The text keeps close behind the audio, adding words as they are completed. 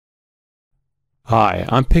Hi,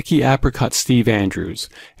 I'm Picky Apricot Steve Andrews,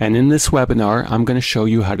 and in this webinar I'm going to show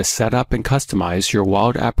you how to set up and customize your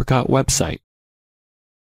Wild Apricot website.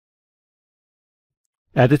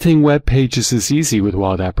 Editing web pages is easy with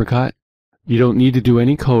Wild Apricot. You don't need to do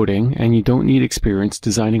any coding, and you don't need experience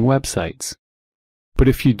designing websites. But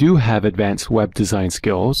if you do have advanced web design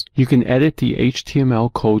skills, you can edit the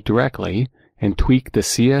HTML code directly and tweak the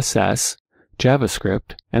CSS,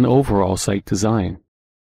 JavaScript, and overall site design.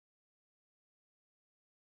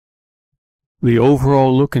 The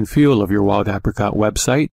overall look and feel of your Wild Apricot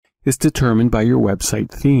website is determined by your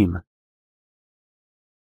website theme.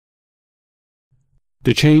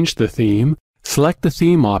 To change the theme, select the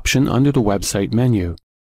Theme option under the website menu.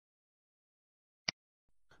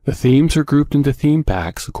 The themes are grouped into theme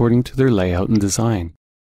packs according to their layout and design.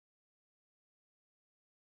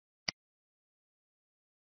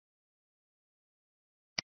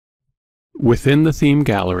 Within the theme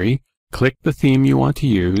gallery, click the theme you want to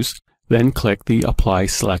use, then click the Apply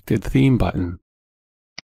Selected Theme button.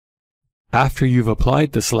 After you've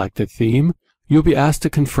applied the selected theme, you'll be asked to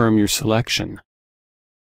confirm your selection.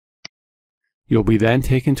 You'll be then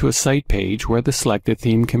taken to a site page where the selected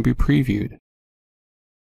theme can be previewed.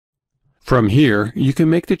 From here, you can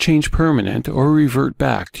make the change permanent or revert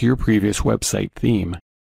back to your previous website theme.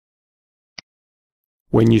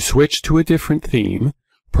 When you switch to a different theme,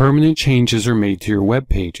 permanent changes are made to your web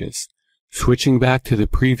pages. Switching back to the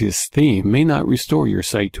previous theme may not restore your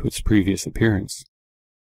site to its previous appearance.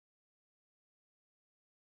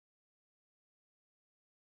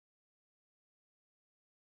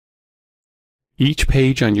 Each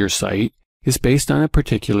page on your site is based on a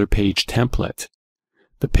particular page template.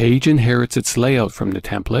 The page inherits its layout from the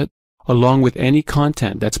template, along with any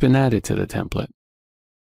content that's been added to the template.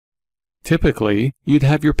 Typically, you'd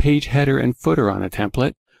have your page header and footer on a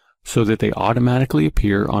template, so that they automatically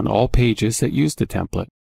appear on all pages that use the template.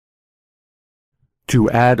 To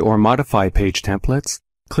add or modify page templates,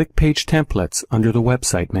 click Page Templates under the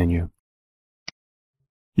Website menu.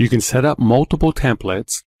 You can set up multiple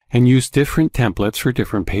templates and use different templates for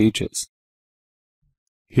different pages.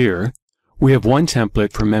 Here, we have one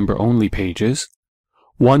template for member-only pages,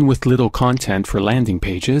 one with little content for landing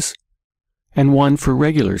pages, and one for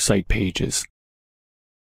regular site pages.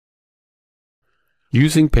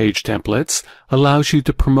 Using page templates allows you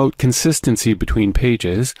to promote consistency between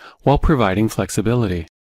pages while providing flexibility.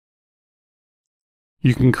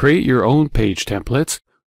 You can create your own page templates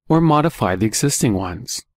or modify the existing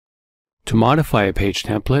ones. To modify a page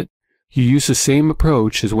template, you use the same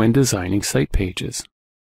approach as when designing site pages.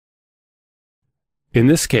 In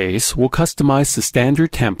this case, we'll customize the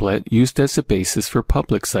standard template used as the basis for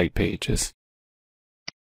public site pages.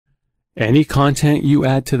 Any content you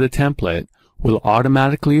add to the template will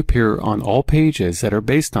automatically appear on all pages that are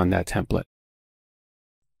based on that template.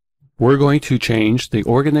 We're going to change the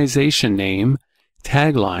organization name,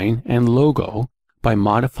 tagline, and logo by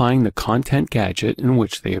modifying the content gadget in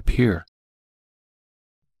which they appear.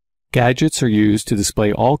 Gadgets are used to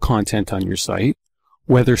display all content on your site,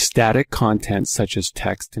 whether static content such as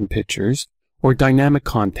text and pictures, or dynamic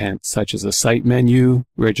content such as a site menu,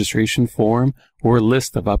 registration form, or a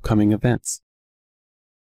list of upcoming events.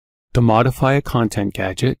 To modify a content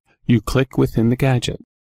gadget, you click within the gadget.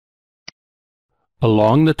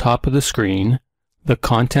 Along the top of the screen, the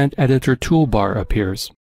Content Editor toolbar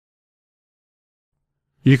appears.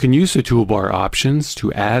 You can use the toolbar options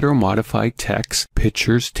to add or modify text,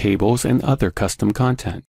 pictures, tables, and other custom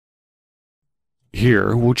content.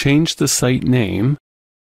 Here, we'll change the site name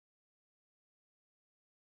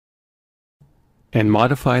and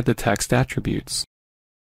modify the text attributes.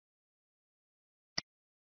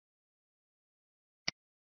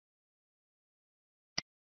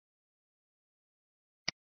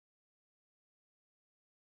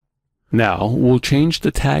 Now, we'll change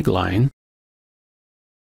the tagline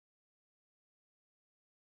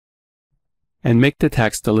and make the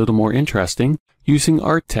text a little more interesting using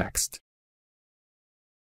art text.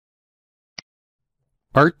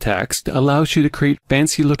 Art text allows you to create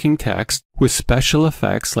fancy-looking text with special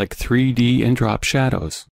effects like 3D and drop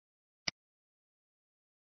shadows.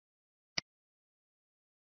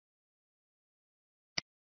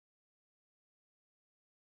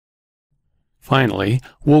 Finally,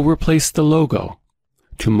 we'll replace the logo.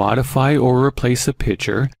 To modify or replace a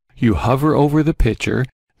picture, you hover over the picture,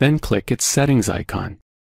 then click its settings icon.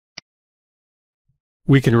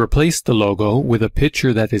 We can replace the logo with a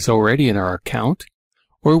picture that is already in our account,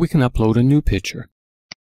 or we can upload a new picture.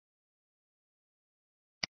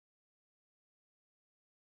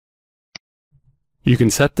 You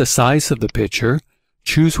can set the size of the picture,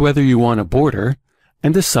 choose whether you want a border,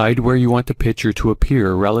 and decide where you want the picture to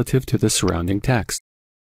appear relative to the surrounding text.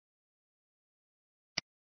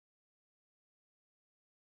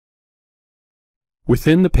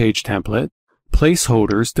 Within the page template,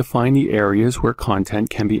 placeholders define the areas where content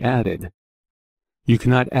can be added. You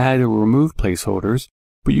cannot add or remove placeholders,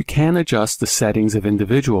 but you can adjust the settings of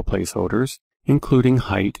individual placeholders, including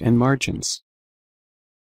height and margins.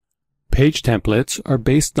 Page templates are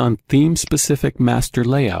based on theme-specific master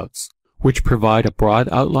layouts, which provide a broad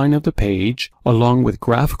outline of the page along with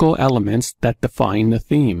graphical elements that define the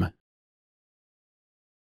theme.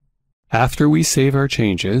 After we save our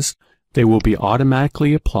changes, they will be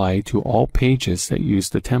automatically applied to all pages that use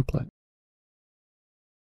the template.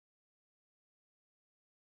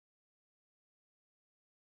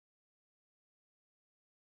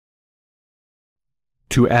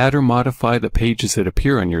 To add or modify the pages that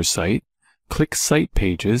appear on your site, click Site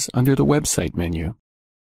Pages under the Website menu.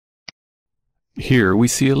 Here we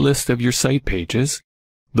see a list of your site pages,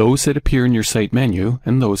 those that appear in your site menu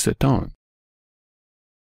and those that don't.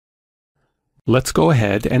 Let's go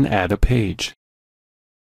ahead and add a page.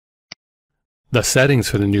 The settings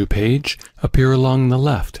for the new page appear along the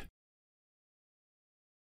left.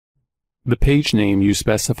 The page name you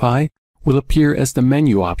specify will appear as the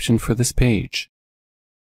menu option for this page.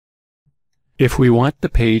 If we want the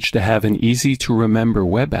page to have an easy-to-remember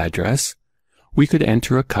web address, we could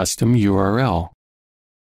enter a custom URL.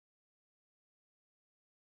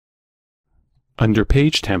 Under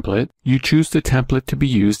Page Template, you choose the template to be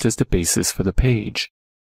used as the basis for the page.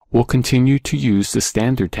 We'll continue to use the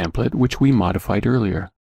standard template which we modified earlier.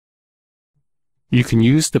 You can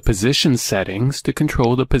use the position settings to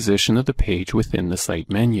control the position of the page within the site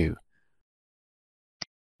menu.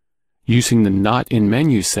 Using the Not in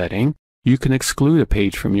Menu setting, you can exclude a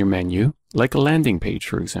page from your menu, like a landing page,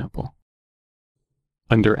 for example.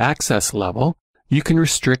 Under Access Level, you can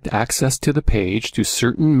restrict access to the page to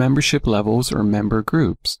certain membership levels or member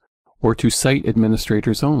groups, or to site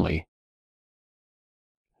administrators only.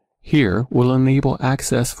 Here, we'll enable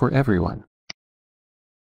access for everyone.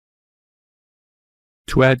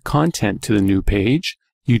 To add content to the new page,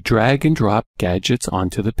 you drag and drop gadgets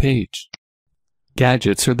onto the page.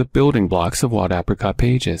 Gadgets are the building blocks of Wild Apricot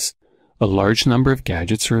pages. A large number of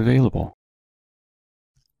gadgets are available.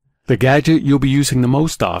 The gadget you'll be using the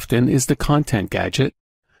most often is the Content gadget,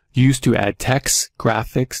 used to add text,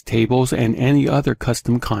 graphics, tables, and any other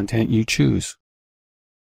custom content you choose.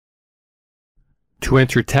 To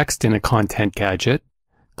enter text in a Content gadget,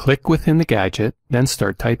 click within the gadget, then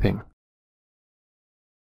start typing.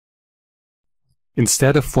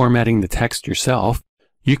 Instead of formatting the text yourself,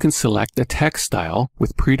 you can select a text style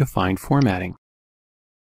with predefined formatting.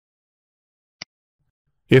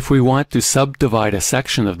 If we want to subdivide a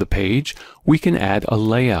section of the page, we can add a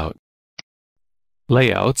layout.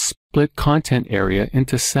 Layouts split content area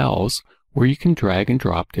into cells where you can drag and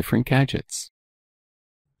drop different gadgets.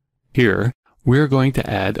 Here, we're going to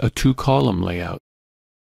add a 2-column layout.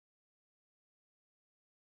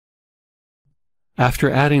 After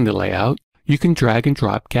adding the layout, you can drag and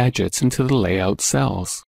drop gadgets into the layout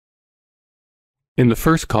cells. In the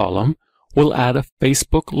first column, we'll add a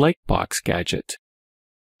Facebook like box gadget.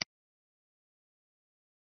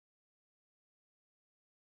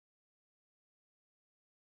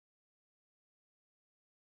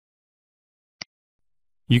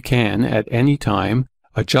 You can, at any time,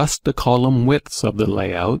 adjust the column widths of the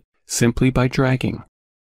layout simply by dragging.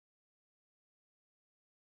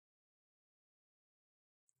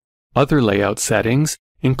 Other layout settings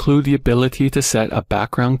include the ability to set a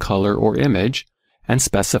background color or image and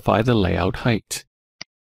specify the layout height.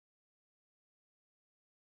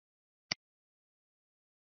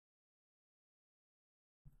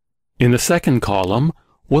 In the second column,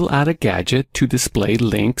 we'll add a gadget to display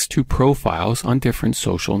links to profiles on different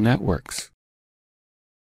social networks.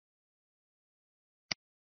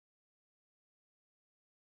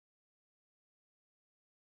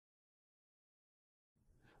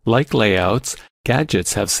 Like layouts,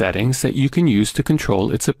 gadgets have settings that you can use to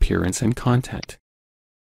control its appearance and content.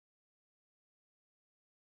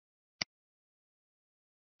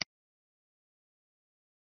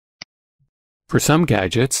 For some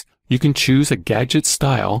gadgets, you can choose a gadget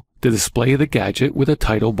style to display the gadget with a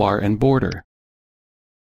title bar and border.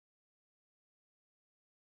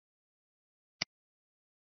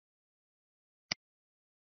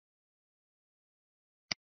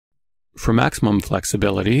 For maximum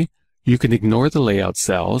flexibility, you can ignore the layout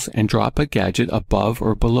cells and drop a gadget above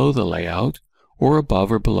or below the layout, or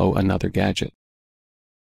above or below another gadget.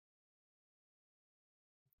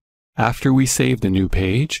 After we save the new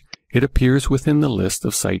page, it appears within the list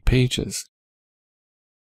of site pages.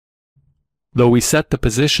 Though we set the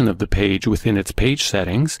position of the page within its page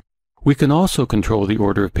settings, we can also control the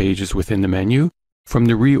order of pages within the menu from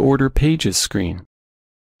the Reorder Pages screen.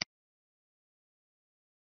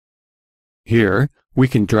 Here, we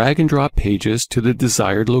can drag and drop pages to the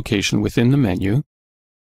desired location within the menu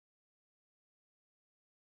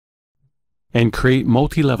and create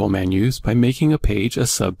multi-level menus by making a page a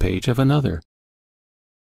subpage of another.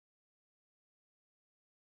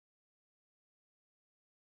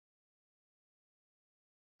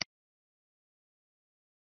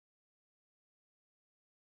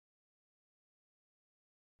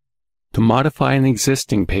 To modify an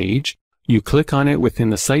existing page, you click on it within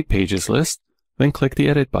the Site Pages list, then click the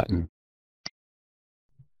Edit button.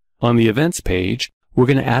 On the Events page, we're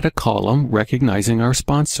going to add a column recognizing our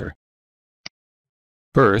sponsor.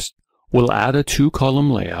 First, we'll add a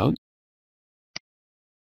 2-column layout.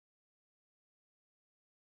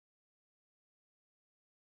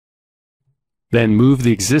 Then move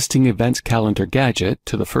the existing Events Calendar gadget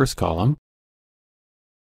to the first column.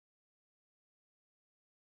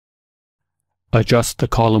 Adjust the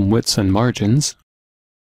column widths and margins.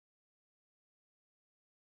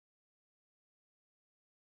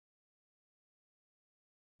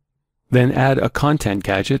 Then add a Content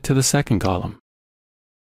gadget to the second column.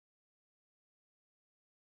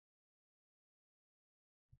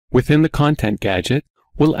 Within the Content gadget,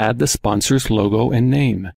 we'll add the sponsor's logo and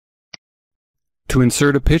name. To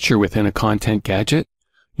insert a picture within a Content gadget,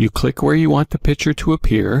 you click where you want the picture to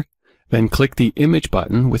appear, then click the Image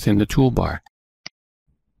button within the toolbar.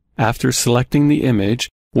 After selecting the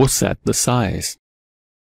image, we'll set the size.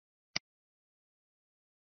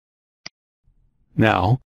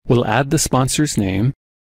 Now, we'll add the sponsor's name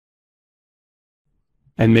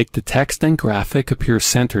and make the text and graphic appear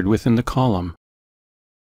centered within the column.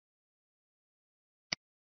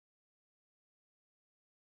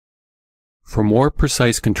 For more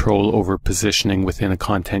precise control over positioning within a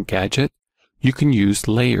Content gadget, you can use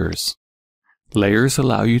layers. Layers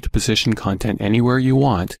allow you to position content anywhere you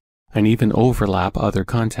want and even overlap other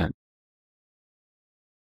content.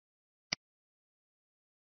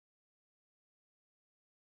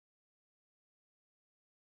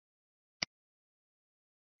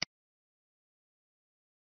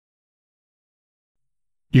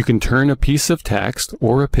 You can turn a piece of text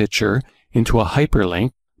or a picture into a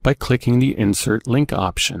hyperlink by clicking the Insert Link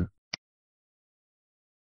option.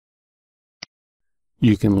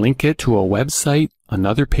 You can link it to a website,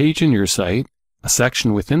 another page in your site, a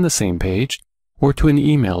section within the same page, or to an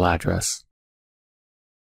email address.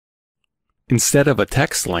 Instead of a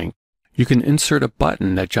text link, you can insert a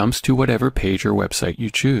button that jumps to whatever page or website you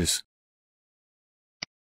choose.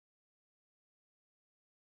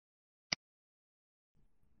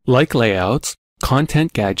 Like layouts,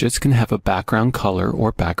 content gadgets can have a background color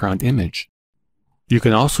or background image. You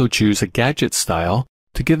can also choose a gadget style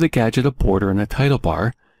to give the gadget a border and a title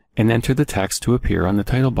bar, and enter the text to appear on the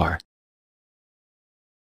title bar.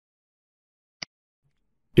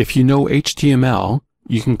 If you know HTML,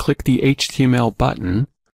 you can click the HTML button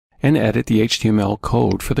and edit the HTML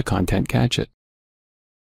code for the content gadget.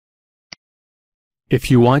 If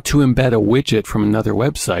you want to embed a widget from another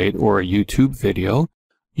website or a YouTube video,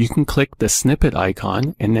 you can click the snippet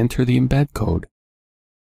icon and enter the embed code.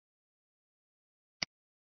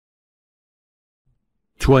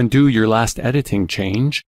 To undo your last editing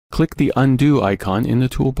change, click the Undo icon in the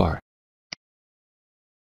toolbar.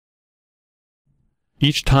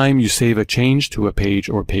 Each time you save a change to a page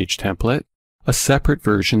or page template, a separate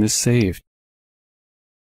version is saved.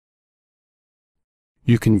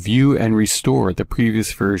 You can view and restore the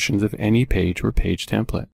previous versions of any page or page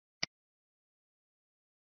template.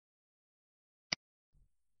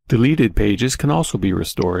 Deleted pages can also be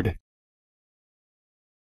restored.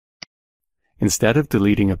 Instead of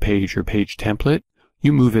deleting a page or page template,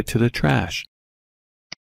 you move it to the trash.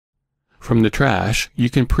 From the trash,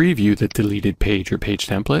 you can preview the deleted page or page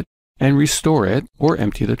template and restore it or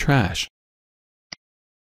empty the trash.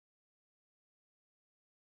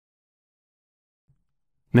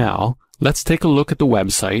 Now, let's take a look at the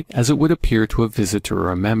website as it would appear to a visitor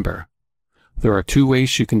or a member. There are two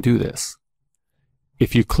ways you can do this.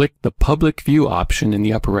 If you click the Public View option in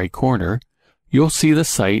the upper right corner, you'll see the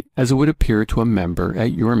site as it would appear to a member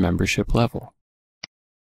at your membership level.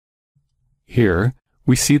 Here,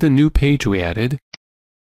 we see the new page we added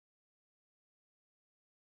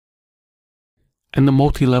and the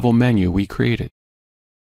multi-level menu we created.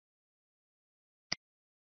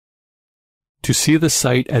 To see the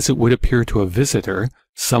site as it would appear to a visitor,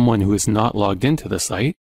 someone who is not logged into the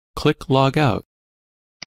site, click Log Out.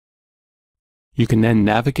 You can then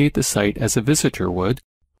navigate the site as a visitor would,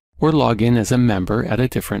 or log in as a member at a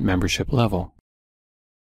different membership level.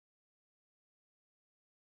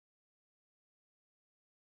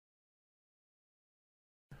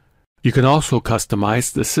 You can also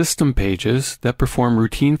customize the system pages that perform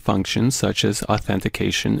routine functions such as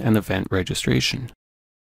authentication and event registration.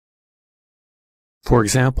 For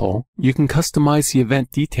example, you can customize the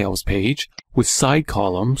event details page with side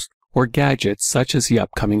columns or gadgets such as the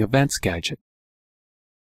upcoming events gadget.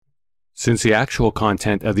 Since the actual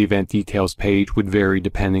content of the event details page would vary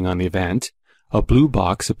depending on the event, a blue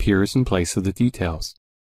box appears in place of the details.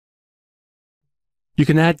 You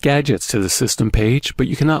can add gadgets to the system page, but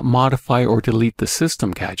you cannot modify or delete the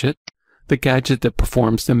system gadget, the gadget that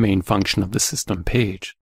performs the main function of the system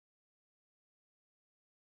page.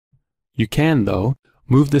 You can, though,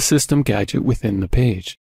 move the system gadget within the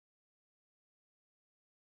page.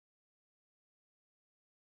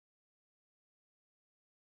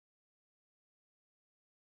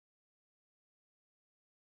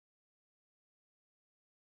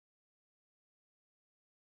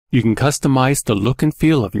 You can customize the look and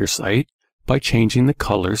feel of your site by changing the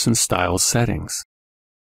colors and styles settings.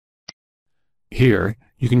 Here,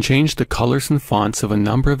 you can change the colors and fonts of a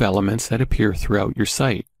number of elements that appear throughout your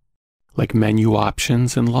site, like menu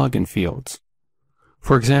options and login fields.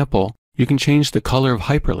 For example, you can change the color of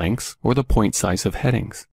hyperlinks or the point size of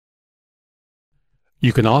headings.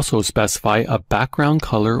 You can also specify a background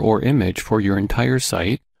color or image for your entire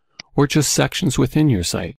site, or just sections within your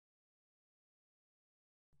site.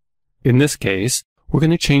 In this case, we're going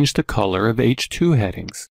to change the color of H2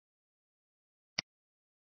 headings.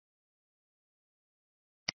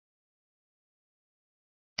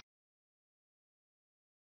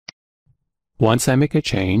 Once I make a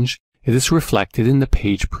change, it is reflected in the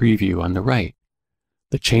page preview on the right.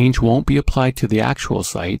 The change won't be applied to the actual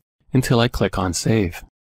site until I click on Save.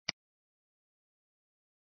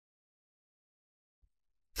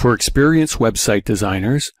 For experienced website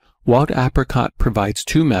designers, Wild Apricot provides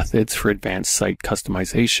two methods for advanced site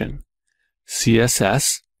customization: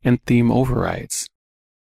 CSS and theme overrides.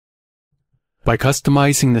 By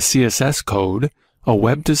customizing the CSS code, a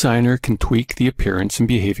web designer can tweak the appearance and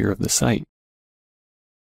behavior of the site.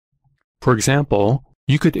 For example,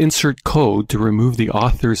 you could insert code to remove the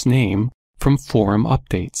author's name from forum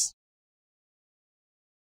updates.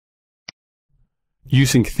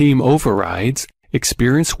 Using theme overrides,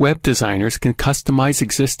 experienced web designers can customize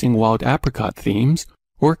existing Wild Apricot themes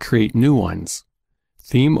or create new ones.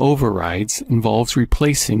 Theme overrides involves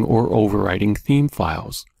replacing or overriding theme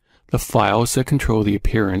files, the files that control the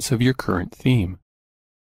appearance of your current theme.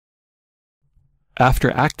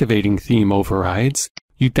 After activating theme overrides,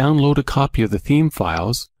 you download a copy of the theme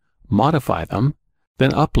files, modify them,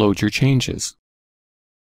 then upload your changes.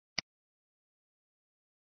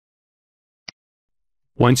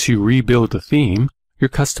 Once you rebuild the theme, your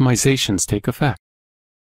customizations take effect.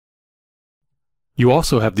 You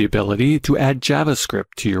also have the ability to add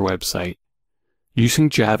JavaScript to your website.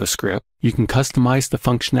 Using JavaScript, you can customize the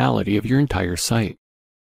functionality of your entire site.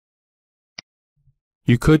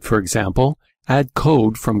 You could, for example, add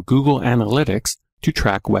code from Google Analytics to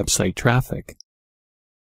track website traffic.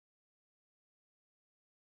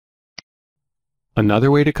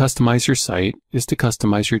 Another way to customize your site is to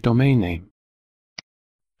customize your domain name.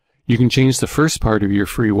 You can change the first part of your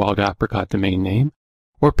free Wild Apricot domain name,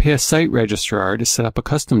 or pay a site registrar to set up a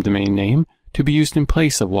custom domain name to be used in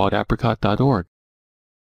place of wildapricot.org.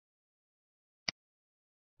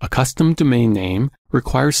 A custom domain name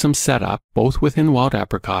requires some setup both within Wild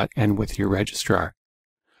Apricot and with your registrar.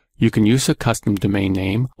 You can use a custom domain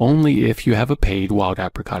name only if you have a paid Wild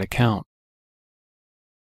Apricot account.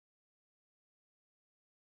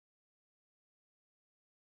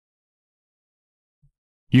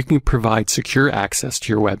 You can provide secure access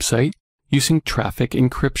to your website using traffic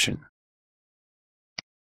encryption.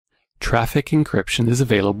 Traffic encryption is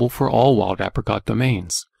available for all Wild Apricot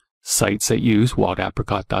domains, sites that use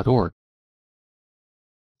wildapricot.org.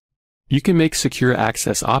 You can make secure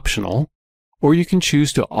access optional, or you can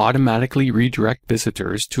choose to automatically redirect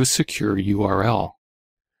visitors to a secure URL.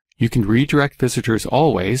 You can redirect visitors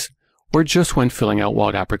always, or just when filling out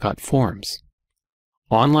Wild Apricot forms.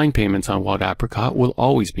 Online payments on Wild Apricot will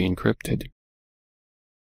always be encrypted.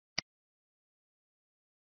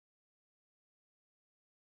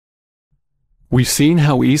 We've seen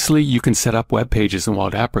how easily you can set up web pages in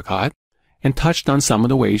Wild Apricot and touched on some of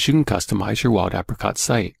the ways you can customize your Wild Apricot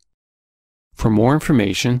site. For more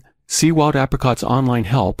information, see Wild Apricot's online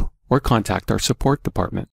help or contact our support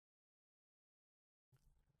department.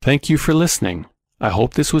 Thank you for listening. I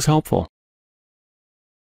hope this was helpful.